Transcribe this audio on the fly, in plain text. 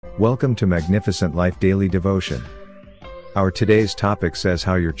Welcome to Magnificent Life Daily Devotion. Our today's topic says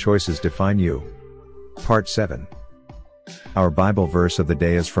how your choices define you. Part 7. Our Bible verse of the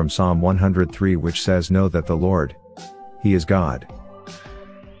day is from Psalm 103, which says, "Know that the Lord, He is God.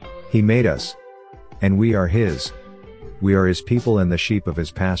 He made us, and we are His. We are His people and the sheep of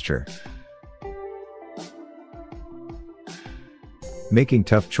His pasture." Making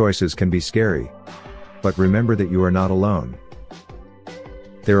tough choices can be scary, but remember that you are not alone.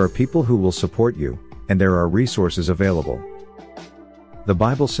 There are people who will support you, and there are resources available. The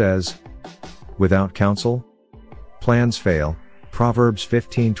Bible says, "Without counsel, plans fail," Proverbs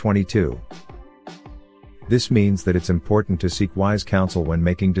 15:22. This means that it's important to seek wise counsel when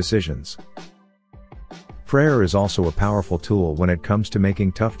making decisions. Prayer is also a powerful tool when it comes to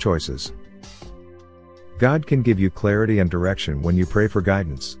making tough choices. God can give you clarity and direction when you pray for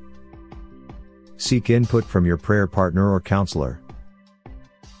guidance. Seek input from your prayer partner or counselor.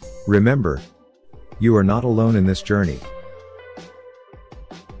 Remember, you are not alone in this journey.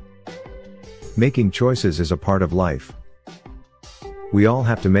 Making choices is a part of life. We all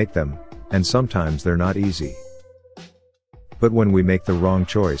have to make them, and sometimes they're not easy. But when we make the wrong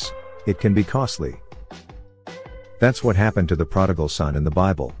choice, it can be costly. That's what happened to the prodigal son in the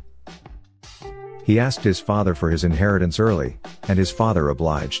Bible. He asked his father for his inheritance early, and his father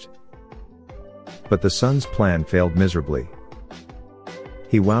obliged. But the son's plan failed miserably.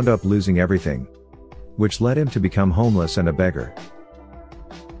 He wound up losing everything, which led him to become homeless and a beggar.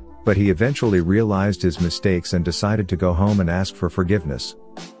 But he eventually realized his mistakes and decided to go home and ask for forgiveness.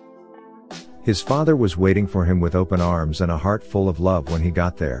 His father was waiting for him with open arms and a heart full of love when he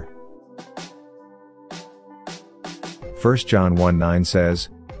got there. 1 John 1:9 says,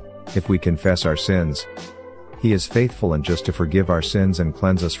 "If we confess our sins, He is faithful and just to forgive our sins and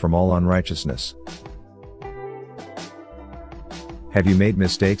cleanse us from all unrighteousness." Have you made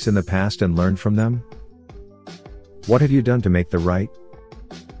mistakes in the past and learned from them? What have you done to make the right?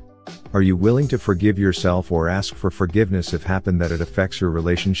 Are you willing to forgive yourself or ask for forgiveness if happen that it affects your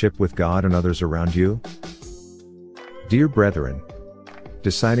relationship with God and others around you? Dear brethren,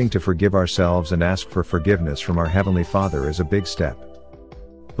 deciding to forgive ourselves and ask for forgiveness from our Heavenly Father is a big step.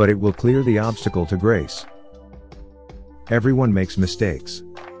 But it will clear the obstacle to grace. Everyone makes mistakes.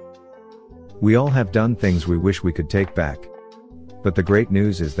 We all have done things we wish we could take back. But the great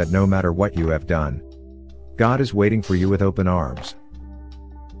news is that no matter what you have done, God is waiting for you with open arms.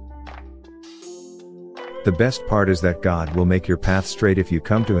 The best part is that God will make your path straight if you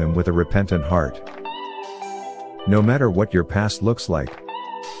come to Him with a repentant heart. No matter what your past looks like,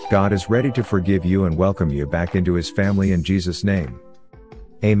 God is ready to forgive you and welcome you back into His family in Jesus' name.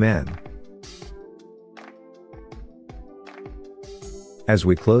 Amen. As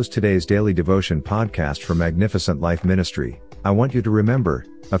we close today's daily devotion podcast for Magnificent Life Ministry, I want you to remember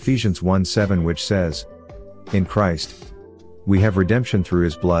Ephesians 1:7, which says, "In Christ, we have redemption through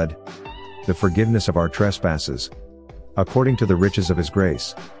His blood, the forgiveness of our trespasses, according to the riches of His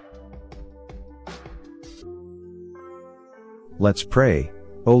grace." Let's pray.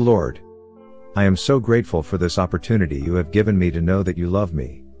 O Lord, I am so grateful for this opportunity you have given me to know that you love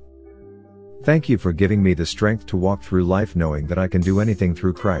me. Thank you for giving me the strength to walk through life knowing that I can do anything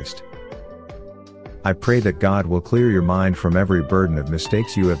through Christ. I pray that God will clear your mind from every burden of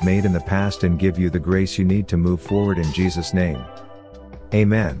mistakes you have made in the past and give you the grace you need to move forward in Jesus' name.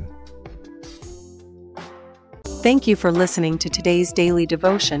 Amen. Thank you for listening to today's daily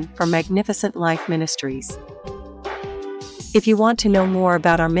devotion from Magnificent Life Ministries. If you want to know more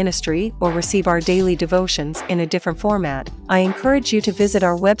about our ministry or receive our daily devotions in a different format, I encourage you to visit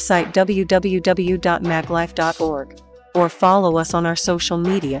our website www.maglife.org or follow us on our social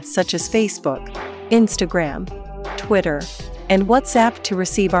media such as Facebook, Instagram, Twitter, and WhatsApp to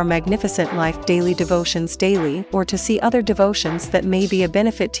receive our Magnificent Life daily devotions daily or to see other devotions that may be a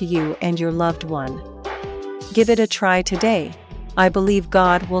benefit to you and your loved one. Give it a try today. I believe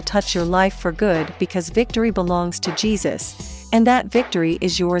God will touch your life for good because victory belongs to Jesus, and that victory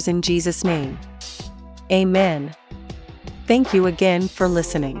is yours in Jesus' name. Amen. Thank you again for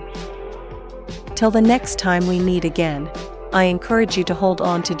listening. Till the next time we meet again, I encourage you to hold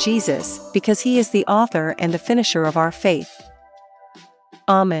on to Jesus because He is the author and the finisher of our faith.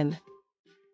 Amen.